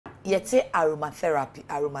Yete aromatherapy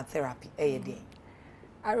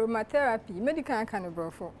Aromatherapy medical kind of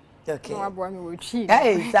brofo. Okay. No abo mi wo twi.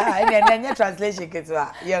 Hey, sir, and translation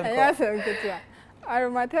ketwa. Yes, ketwa.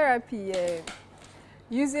 Aromatherapy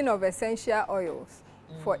using of essential oils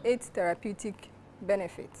for its therapeutic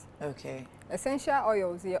benefits. Okay. Essential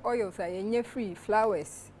oils, the oils are yenye free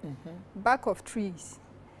flowers, bark of trees,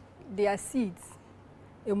 their seeds,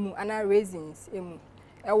 emu ana raisins, emu.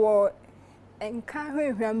 Ewo enka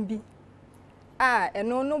hwehwam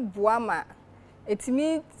eno no boama.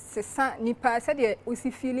 Etimi sesa nipa said ye usi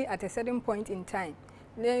feeling at a certain point in time.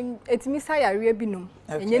 Then etimi sayare binum.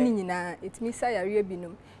 Enye ni nyina etimi sayare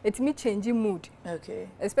binum. Etimi changing mood. Okay.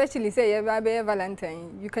 Especially say you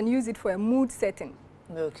Valentine, you can use it for a mood setting.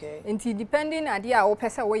 Okay. And depending idea or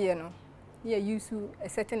pesa way you know, you use a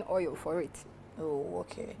certain oil for it. Oh,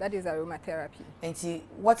 okay. That is aromatherapy. And see,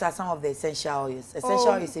 what are some of the essential oils? Essential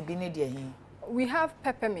oils is we have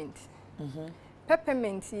peppermint.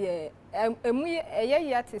 Peppermint here,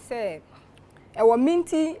 to say a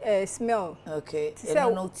minty smell. Okay.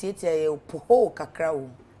 And no theatre, poho kakra.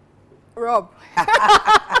 Rob.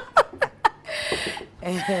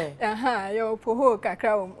 Yo poho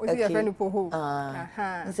kakra. What's your friend poho?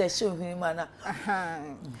 It's show him, man.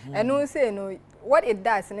 And no say no. What it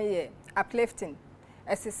does, no, uplifting.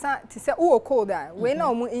 As to say, oh, cold, we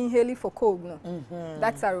now inhale for cold, no.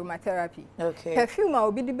 That's aromatherapy. Okay. Perfume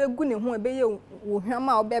will be the big good who obey you, who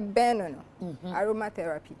hammer be banner,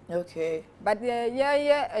 aromatherapy. Okay. But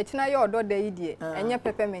it's not your door, the idiot, and your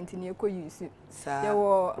peppermint in your co use.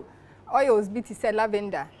 Your oils be to say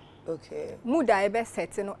lavender. Okay. Mood I best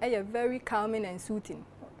set, you know, very calming and soothing.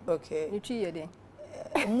 Okay. You cheer then.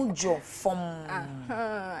 Mujo from.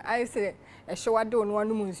 I say, a show I don't want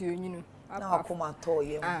to move you, you know. Now I come at all,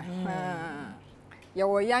 you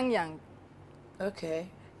were young. Okay.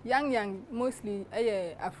 Young, mostly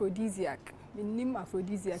a aphrodisiac. The name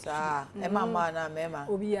aphrodisiac. Ah, Emma, Mama.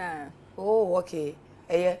 Oh, okay.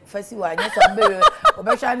 First one, yes, I'm very.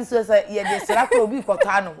 Obeshan so say, yes, Sirako be for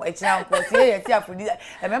Tano. It's now because here, aphrodisiac.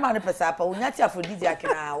 Remember the Pesapa, we not aphrodisiac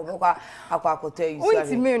now. I could tell you.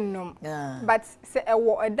 But say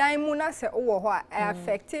a diamond, say, oh, what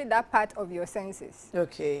affected that part of your senses.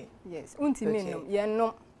 Okay. Yes, untiminum, yeah,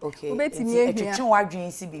 no. Okay.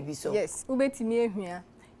 Yes, ubeti me here.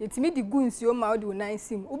 It's me the goons your mouth do nice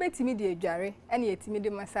him. Ubeti me the jarre, and yet me the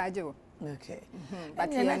massage. Okay.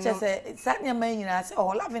 But you just say, Sanya man, I say, oh,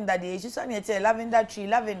 lavender, the issue, Sanya, lavender tree,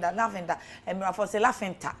 lavender, and Rafa say,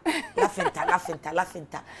 lavender.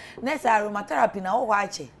 Next aromatherapy now,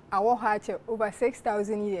 watch it. Our heart over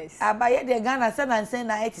 6,000 years. I buy the Ghana son and say,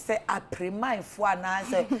 I say, I prime for an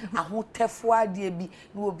answer. I won't tell for dear be,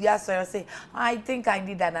 will be as I say, I think I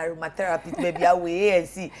need an aromatherapy, maybe away and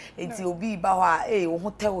see it will be Bawa,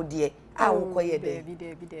 won't tell dear. I will call you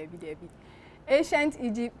Debbie. Ancient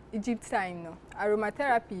Egypt time no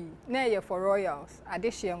aromatherapy na ye for royals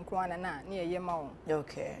adehye nkwana na ye yema won.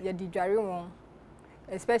 Okay. Ye di dware won,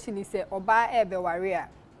 especially say oba ebe ware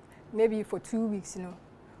maybe for 2 weeks, you know,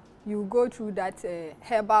 you go through that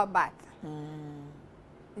herbal bath.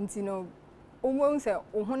 You know, almost say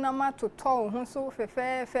ohunama to to ohun so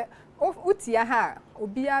fe utia ha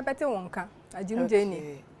obia bete wonka ajim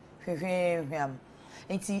jeni.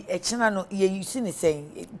 Enti echina no you see the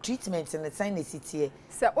saying treatment and the sign is it here.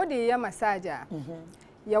 So what the ya massage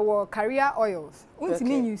your career oils.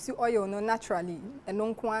 Untimi use oil no naturally and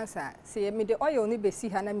non kwansa. Say me the oil ni be si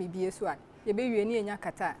ha na me bie so a ye be wie ni enya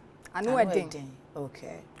kata. Ano eden.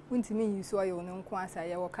 Okay. Untimi use oil no kwansa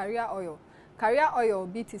your career oil. Career oil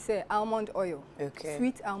be to say almond oil. Okay.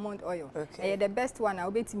 Sweet almond oil. Okay. The best one I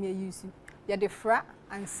will be to me use. Ya the fra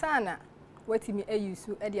and sana. What me use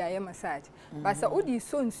e dey aye massage but so odi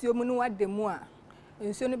so nsuo mu no wademu a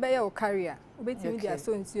nsuo no be ye o carrier obetimi dia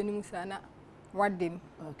so nsuo ni mu sana wadem.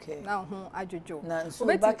 Okay. Now ho adwojo na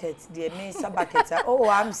nsuo bucket dey me sa bucket. Oh,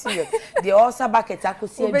 I'm serious. Dey also bucket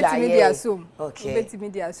akosi adwaye obetimi dia so. Okay. Obetimi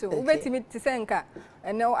dia so obetimi tisenka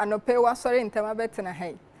ene anope wa sori ntama betena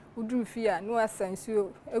hai uduru fi a no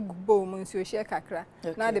asansuo egubo mu nsuo hye kakra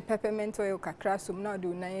na the peppermint oil kakra so na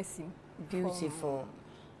do nan asim. Beautiful.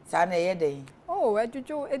 Oh,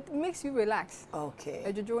 it makes you relax. Okay.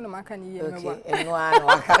 No makani ye mewa. Okay. No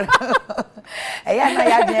aka. Eya na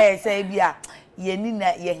ya je say bia ye ni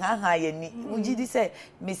na ye ha ye ni. Ujidi say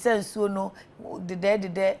me sensuo no de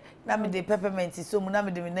na me de peppermint so mu na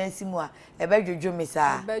me de me na simu a e be dwodwo me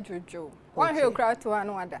sa. E be dwodwo. One here crowd to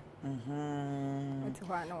anu ada.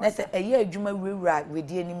 Na say eya adwuma wura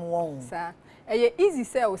wedi anim won. Sa. Eya easy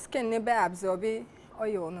say o skin ne be absorb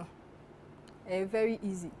oil no. Very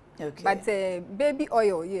easy. Okay. But baby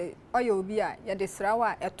oil, oil be a ya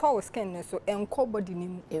desrawa a tall skin so enko body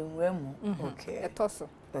nim enwemu. Okay. A tosso.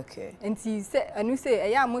 Okay. And he say and you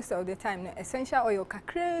say most of the time essential oil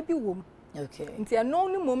kakra bi wom. Okay. Nti no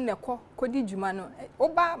no mom na kodi djuma no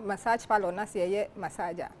oba massage parlor na se ye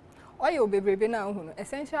massager. Oil bebrebe na hu no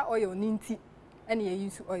essential oil ni nti ene ye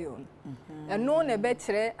use oil no. No na be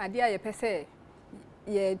kire ade a ye pese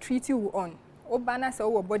ye treat you on. Oba na se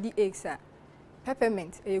wo body aches a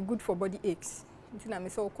peppermint is good for body aches. Nti na me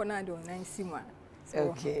se okona do na nsimwa.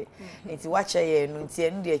 Okay. Nti wacha ye no nti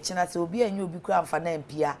enu de china se obi anyu obi kura amfa na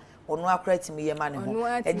mpia ono akra timi ye ma ne ho.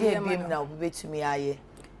 E de ebiem na obi betumi aye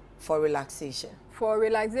for relaxation. For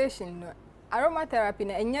relaxation no aromatherapy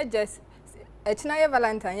na enye just e china ye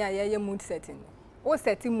valentine ya ye mood setting. O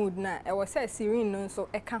set mood na e wo say serene no so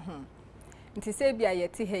e ka ho. Nti se bia ye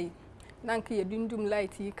ti hei na nka ye dundum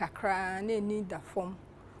light yi kakra na eni da form.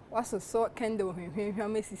 Waso so candle hwehwehwa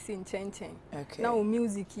mesisi nchenchen. Okay. Na o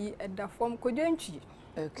music yi da form kodwantwi.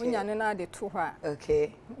 Okay. Unya ne na de to ha.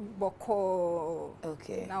 Okay. Boko.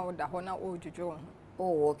 Okay. Na o da ho na o dwodwo.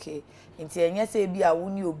 Oh, okay. Nti enye se bia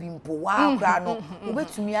woni obi mpo wa akra no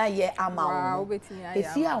obetumi aye ama wo.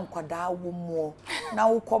 Efi ankwada wo mo na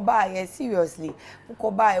wo koba ye seriously. Wo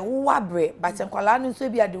koba ye wo wabre but enkwala no so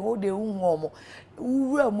bia de ho de hu omo.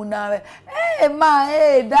 Wura mu na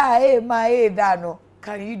da no.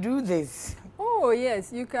 Can you do this? Oh,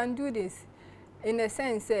 yes, you can do this. In a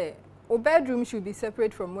sense, your bedroom should be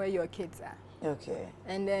separate from where your kids are. Okay.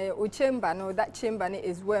 And your chamber, no, that chamber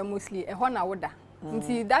is where mostly a hona order.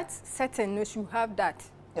 Until that setting, no, should have that.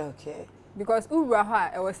 Okay. Because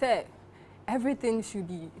I was say everything should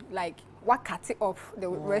be like what cut it off the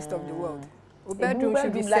rest of the world. Your bedroom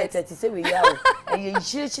should be light. To say we are. And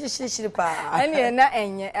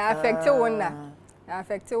you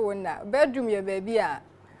affect one na bedroom your baby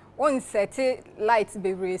on set lights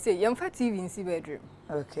baby say you fa TV in see bedroom.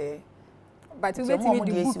 Okay. But you bet me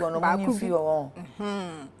the book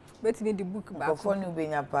bet me the book back.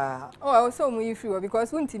 Oh, also mu free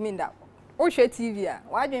because won't mean that o hwe TV a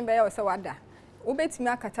wa dwen be ya say wada o bet me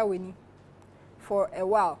akata weni for a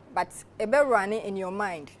while but e be running in your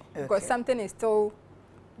mind because something is still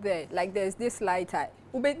there, like there's this light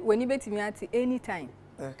when you bet me at any time.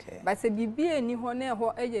 Okay. But se bibie ni ho na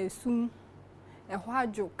ho eye sum e ho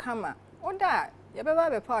adwo kama oda ye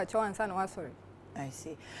beba be pa acho ansa na wasori. I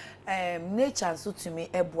see. Nature so to me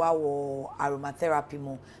eboa wo aromatherapy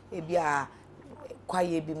mo e bia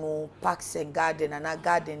kwaye bi mo parks and garden and a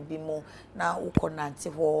garden bi mo na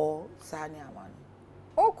ukonante ho sane amano.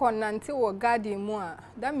 Ukonante wo garden mo a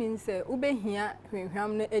that means ubehia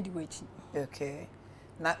hwenhwam na ediwachi. Okay.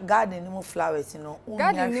 Na garden mo flowers no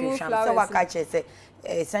unya hwehwam so waka che say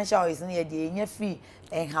essential is na ye de enya free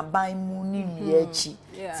enhaban mu ni nwiachi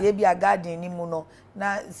tie bia garden ni mu no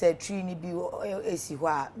na say tree ni bi esi ho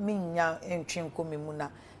a menya entwem komi mu na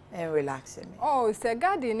en relax me. Oh, say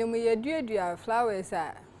garden ni mu ye duadua flowers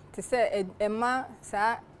a te say ema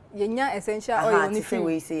sa yenya essential oil ni free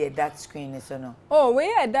we say that screen is no. Oh, we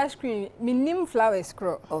a that screen minim flowers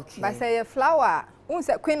crow. Okay. But say a flower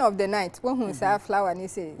unse queen of the night when who say flower ni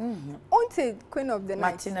say unse queen of the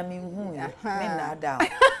night Martina me hu me na da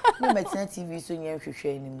no metina TV so nya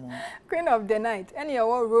hwehwe ni mu queen of the night any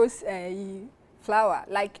your rose flower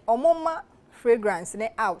like omoma fragrance ne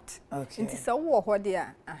out nti so wo ho de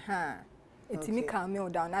a etimi calm me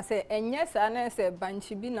down na say enye sa na say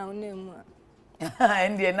banchi bi na onemu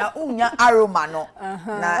and na unya aroma no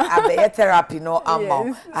na abeye therapy no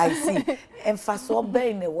amount. I see emphasis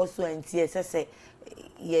be na wo so anti say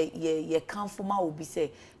ye comfortable will be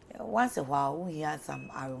say once a while we hear some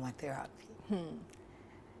aromatherapy.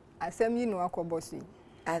 Asem you know akobosi.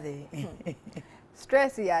 Ade.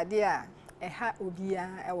 Stress ya dia e ha obia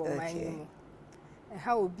e wo man yimu. E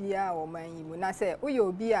ha obia wo man yimu. Na say uye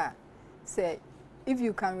obia say if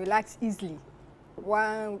you can relax easily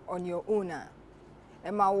one on your own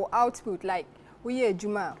e ma wo output like uye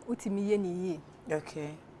adwuma utimi ye ni yi. Okay.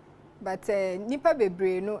 But nipa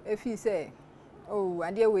bebre no if you say oh,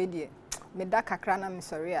 and we dear. Me da kakra na me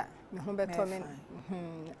sorry a me ho beto me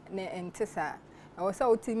ne entesa. I was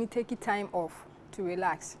ultimately take time off to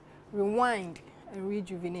relax, rewind and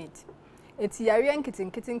rejuvenate. It's yare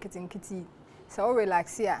kitten. So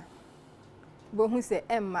relax here. Bo hu say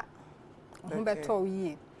emma. Ho beto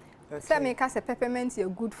yi. Say me ka say peppermint is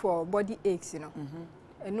good for body aches, you know.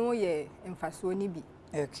 And no ye emfaso ni bi.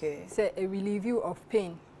 Okay. Say a relieve you of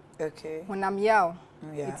pain. Okay. When I'm young,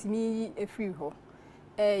 it's me a free ho.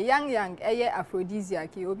 Young,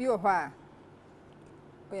 aphrodisiac, you'll be a while.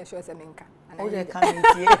 We are sure Semenka. Oh, they can't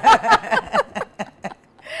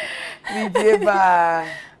be ba.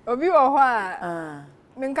 Obi o while.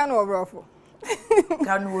 Men can overflow.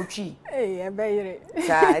 Can we tree? Eh, a baby.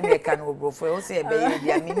 Sa can overflow. Say a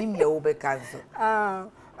baby, I mean, you over cancel.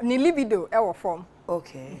 Ni libido, our form.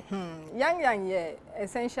 Okay. Young, yeah,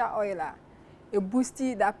 essential oil, a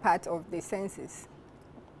boosty that part of the senses.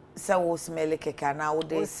 So, smell keke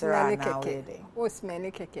nowadays, sir, nowadays. Oh, smell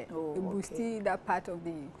keke. Oh, a boosty that part of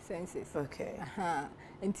the senses. Okay.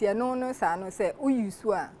 And tia no, say, oh, you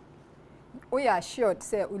swear. Oh, yeah, short,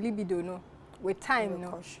 say, libido, no. With time,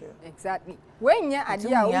 no. Sure. Exactly. When you're at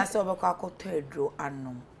the so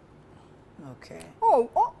okay.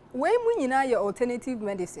 Oh, when we know your alternative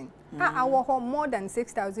medicine, our home more than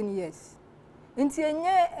 6,000 years. Until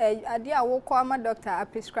a dear will call my doctor, I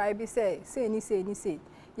prescribe, say,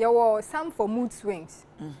 you were some for mood swings,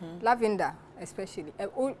 lavender, especially.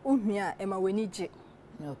 Emma Wenije.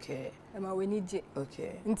 Okay. Emma Wenije.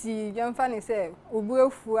 Okay. Until young Fanny say,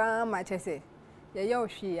 Ubu Fua, my say, ya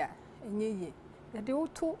shia, and ye, the do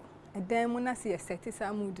two, a demon, see a set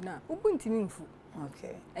mood now. Ubuntu.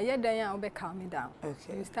 Okay. A year then will calm me down.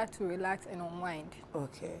 Okay. You start to relax and unwind.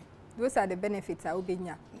 Okay. Those are the benefits I will be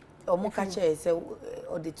near. Omokache say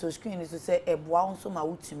or the to screen is to say a boa so ma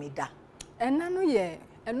utumi da. And nano ye,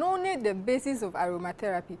 and only the basis of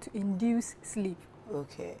aromatherapy to induce sleep.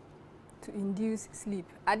 Okay. To induce sleep.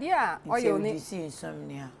 Adia oil ne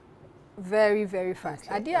insomnia. Very, very fast.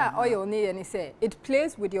 Okay. Adia oil ne and say it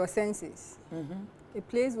plays with your senses. It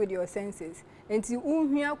plays with your senses. And to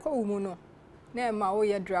umhia kwa umuno. Na ma wo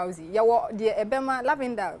ye drowsy. Ya wo de ebema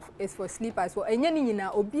lavender is for sleep as well. Enye ni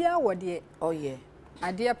nyina obia wo de. Oh yeah.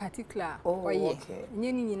 Ade particular. Oh yeah. Okay.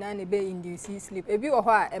 Enye ni nyina na be induce sleep. Ebi wo ho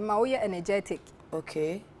a ema wo ye energetic.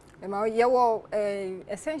 Okay. Ema ye wo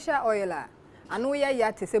essential oil a anu ye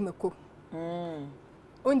ya te se meko.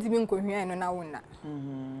 Ondimi nkohwia no na wona.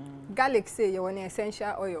 Garlic say ye wo na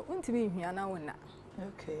essential oil. Ondimi hwia na wona.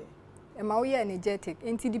 Okay. Ema wo ye energetic.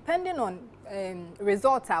 And depending on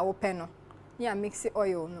results a wo pe no. Yeah, mix the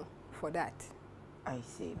oil no for that. I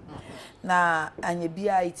see. Na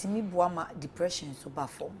anyebia itimi boama depression so ba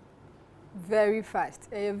form. Very fast.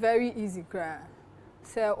 Very easy cry.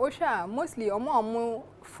 So Osha mostly omo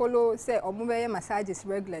follow say omo be massages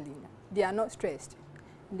regularly. They are not stressed.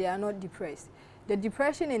 They are not depressed. The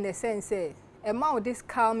depression in the sense say amount this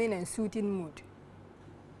calming and soothing mood.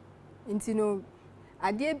 And you know,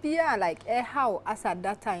 idea be like how as at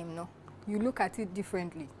that time no, you look at it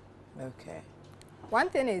differently. Okay. One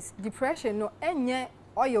thing is depression no enye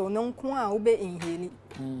oil no nko a ube inhale.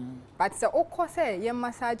 But the oko say ye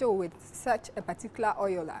massage with such a particular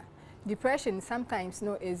oil. Depression sometimes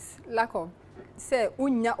no is lack of say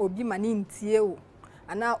unya obi mani ntie o.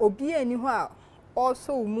 Ana obi ani ho a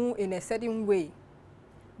also move in a certain way.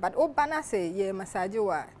 But obana say ye massage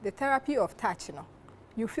wa the therapy of touch no.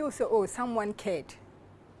 You feel so oh someone cared.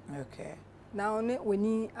 Okay. Now when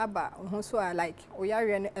you aba so like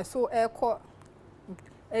oyare so airco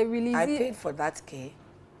release. I paid for that care.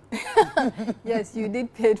 Yes, you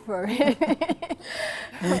did pay for it.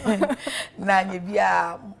 Na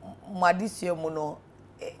nyebia madisio mu no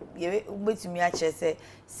ye betumi a che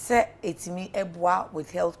say etimi eboa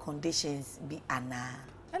with health conditions bi ana.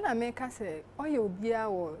 And I make us say oyo bia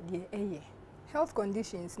wo de eye. Health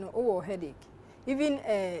conditions no or headache, even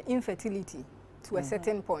infertility to a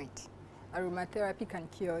certain point. Aromatherapy can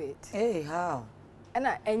cure it. Hey, how? And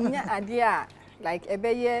enya idea like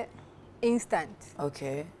a instant.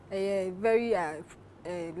 Okay. A very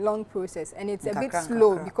long process, and it's a bit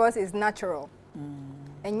slow because it's natural.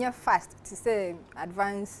 And you're fast to say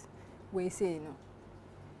advanced way say no.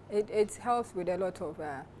 It helps with a lot of.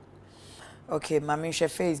 Okay, mami share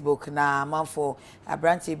Facebook na man for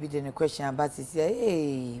abranti bi the question about it say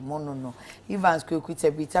hey mono no Evans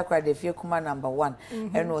kwekuta bi takra de fie kuma number 1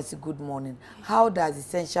 and was good morning. How does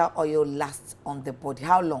essential oil last on the body?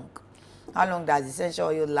 How long does essential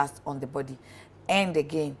oil last on the body? And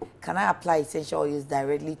again, can I apply essential oils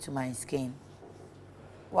directly to my skin?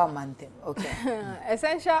 1 month. Okay.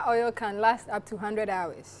 Essential oil can last up to 100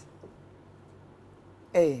 hours.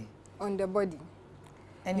 Hey. On the body.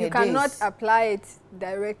 And you cannot apply it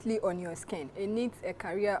directly on your skin. It needs a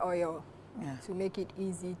carrier oil to make it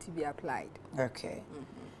easy to be applied. Okay.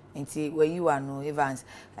 And see where you are no Evans.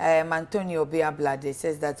 Antonio Beablade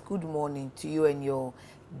says that good morning to you and your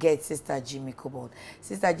guest, Sister Jimmy Cobalt.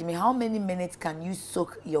 Sister Jimmy, how many minutes can you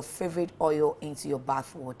soak your favorite oil into your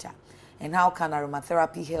bath water? And how can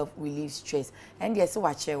aromatherapy help relieve stress? And yes, so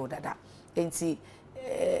I share with that. And see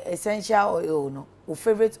essential oil no, or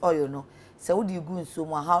favorite oil no. So what do you go in so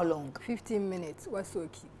how long? 15 minutes was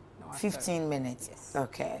soaking. No, 15 minutes. Yes.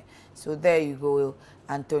 Okay. So there you go,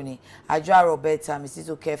 Anthony. Adra Roberta, Mrs.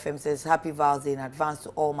 OKFM says, happy Val's Day in advance to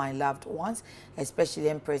all my loved ones, especially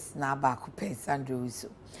Empress Nabaku Pensandrusu.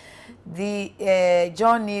 The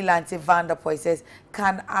John Neil Ante Vanderpoy says,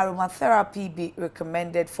 can aromatherapy be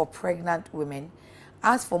recommended for pregnant women?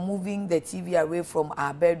 As for moving the TV away from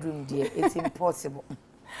our bedroom, dear, it's impossible.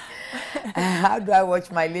 How do I watch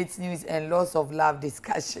my late news and loss of love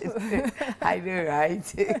discussions? I know,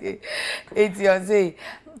 right? It's your say.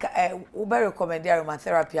 You better recommend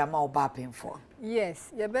aromatherapy ama oba paying for.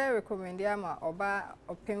 Yes, you better recommend ama oba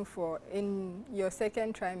paying for in your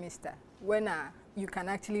second trimester when you can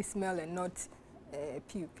actually smell and not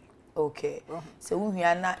puke. Okay. So we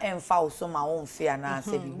are not so my own fear now.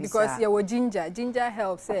 Because your ginger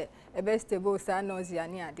helps a best stable nausea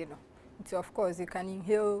near dinner. So of course you can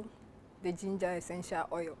inhale the ginger essential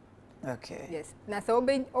oil. Okay. Yes. Now so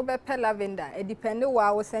obe lavender. It depends on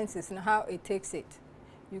our senses and how it takes it.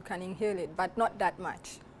 You can inhale it, but not that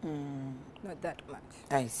much. Not that much.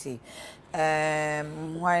 I see.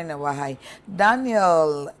 Why no?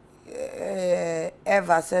 Daniel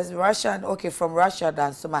Eva says Russian. Okay, from Russia,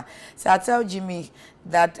 Dan Soma. So I tell Jimmy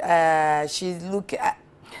that she's looking.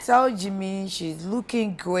 Tell Jimmy she's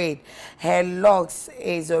looking great. Her locks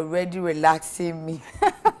is already relaxing me.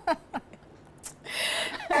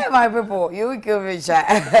 Hey, my people, you will kill me,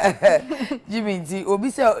 Jimmy, see, Obi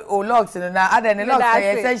say, oh, locks, and now add any locks,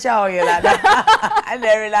 essential oil, and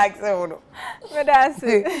they relax.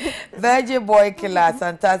 Virgin boy killer,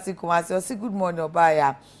 fantastic. Say good morning,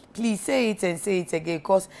 Obaya. Please say it and say it again,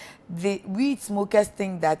 because the weed smokers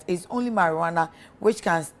think that it's only marijuana which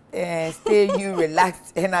can stay you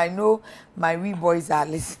relaxed, and I know my wee boys are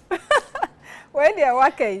listening. When they are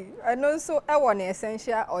working, I know so I want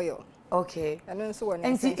essential oil. Okay. I know so one.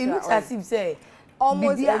 And see, it looks as if say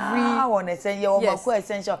almost every one essential, yes.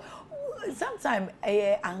 Essential. Sometimes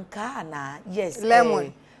ankana, yes.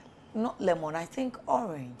 Lemon. Not lemon. I think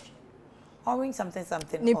orange. Orange something.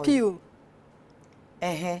 Ni peel.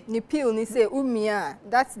 Ni peel ni say umia.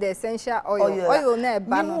 That's the essential oil. Oil na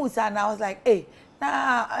bano. And I was like, hey,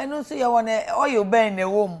 nah, I know so you want oil burn the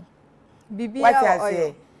womb. What I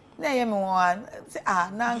say? Na yemi one.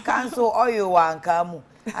 Na cancel oil one kamu.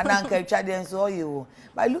 And Uncle Chad so you.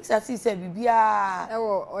 But it looks as if say bibia.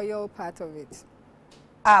 Oil part of it.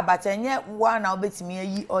 But yet one I'll bet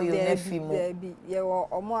me oil there be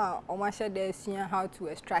omo share there how to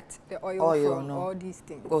extract the oil from all these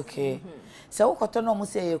things. Okay. So what no mo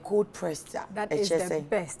say cold pressed. That is the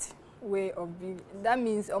best way of being. That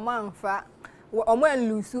means omo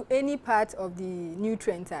lose any part of the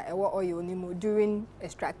nutrient oil nimo during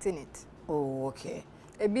extracting it. Oh, okay.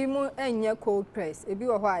 Ebi mu enye cold press. Ebi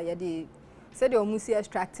wo hwa ye dey say the omusi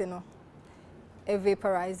extract no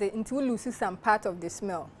vaporize it until lose some part of the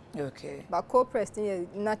smell. Okay. But cold press is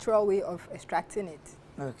a natural way of extracting it.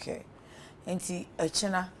 Okay. Enti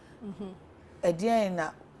echina. Edien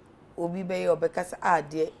na obi be ye obekasa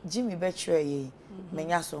ade Jimmy be kire ye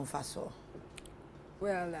menya so mfa so.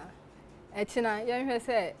 Well, echina ye hwe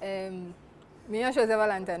say me sure say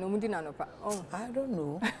Valentine omudi na no pa. Oh, I don't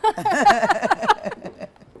know.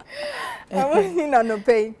 I want no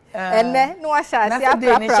pay. And then no shasi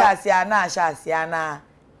na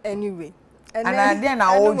anyway. And then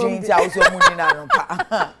I will drink ya so mudi na no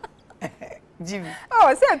pa. Jimmy.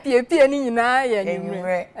 Oh, say pie ni nyina ye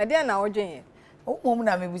nyimre. E dey na odwen. O mom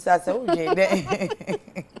na me busa say odwen dey.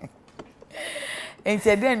 And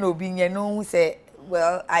said then obi nye no say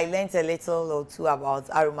well, I learned a little or two about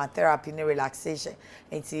aromatherapy and relaxation.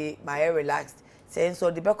 And see my hair relaxed. Saying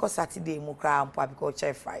so the because Saturday mo cry and because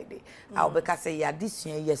Friday. I'll because say yeah this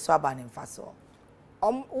year yes so ban in faso.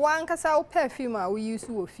 One kasa perfume we use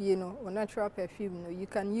to feel no or natural perfume no you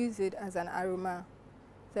can use it as an aroma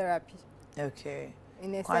therapy. Okay.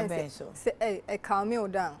 In a sense say calm you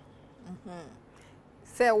down.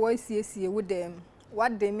 Say what see with them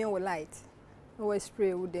what they may light. No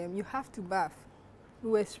spray with them. You have to bath.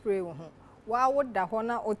 No spray with him. Why would the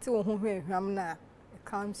hona or two whom na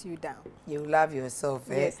calms you down. You love yourself,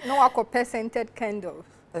 eh? Yes. No, I could scented candles.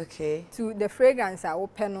 Okay. To the fragrance I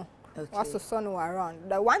open. Okay. Also sun around.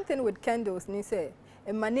 The one thing with candles, ni say,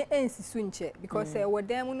 a money ends swinche because what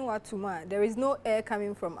them no atuma. There is no air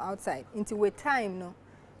coming from outside. Until with time, no,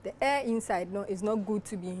 the air inside no is not good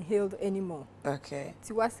to be inhaled anymore. Okay.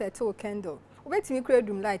 To what settle candle. Wait me create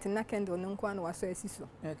room light and na candle no kwa no waso esiso.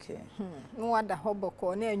 Okay. No wada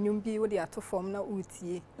hoboko na enwum bi wo de ato form na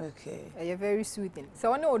utie. Okay. You're very soothing.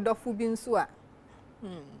 So one odofu bi nso a.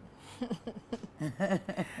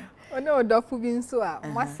 One odofu bi nso a.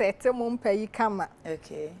 Mo set mo mpayi kama.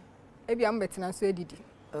 Okay. Ebi am betina so edidi.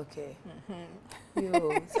 Okay.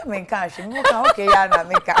 Yo, so me cash, me can okay ya na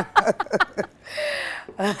me can.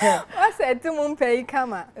 What said to mum pay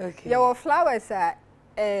kama? Okay. Your flowers are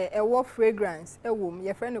a fragrance, a womb,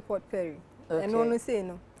 your friend of pot perry. And no say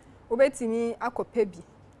no. Obetimi akopebi.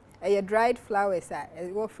 A dried flowers are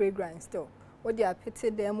a fragrance still. What they are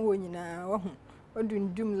petted them when you or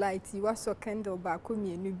doom light, you was so candle back with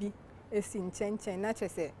me and be a sin chen natural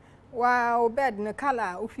say. Wow, bed no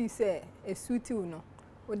color, if you say a suit no.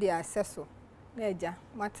 What they are cessel. Neja,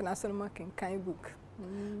 Martin Solomon kind book.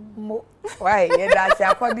 Why, that's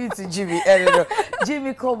according to Jimmy.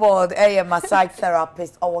 Jimmy Cobalt, a massage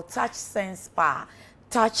therapist, or touch sense spa.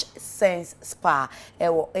 Touch Sense Spa,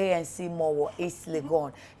 ANC more East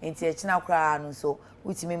Legon, into a china crown, so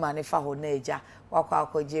which me manifa ho neja,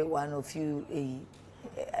 wako one of you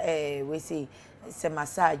we say, se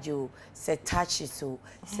massage you, se touch so,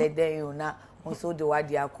 se then you na, also the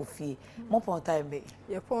wadi coffee. More point time be.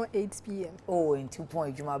 Your phone 8 p.m. Oh, in 2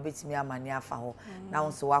 point, you might bet me a mania for ho. Now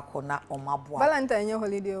so wako na on my boy. Valentine your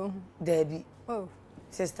holiday. Debbie. Oh,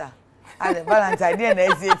 sister. Ale Valentine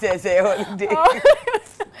dey say holiday.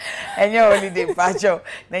 And your holiday pacho.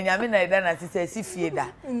 Na nyame na ida na say si fie da.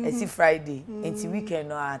 Si Friday. Enti weekend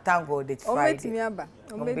no thank God it's Friday.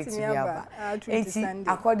 Ometimi aba. Enti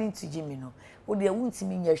according to Jimmy no. Wo de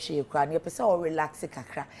wuntimi nya hwe kra na pese o relax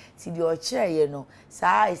kakra. Ti de o kire ye no.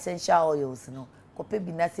 Sa essential oils no. Kope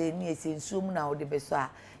bi na say ni esensuo mu na wo de beso a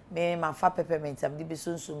me ma fa peppermint am de be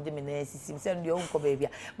sonsum de me na sisim se no de onko baby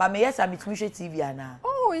ba me yes am itumi hwe TV ana.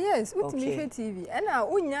 Oh yes, utumi hwe TV and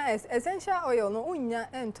unya essential oil no unya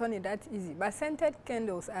and turn it that easy, but scented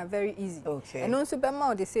candles are very easy. Okay. And also be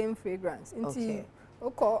more the same fragrance until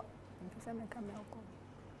oko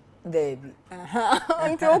baby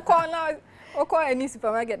until oko any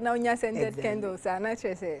supermarket now unya scented candles are not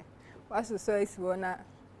say what so is one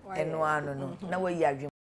no na we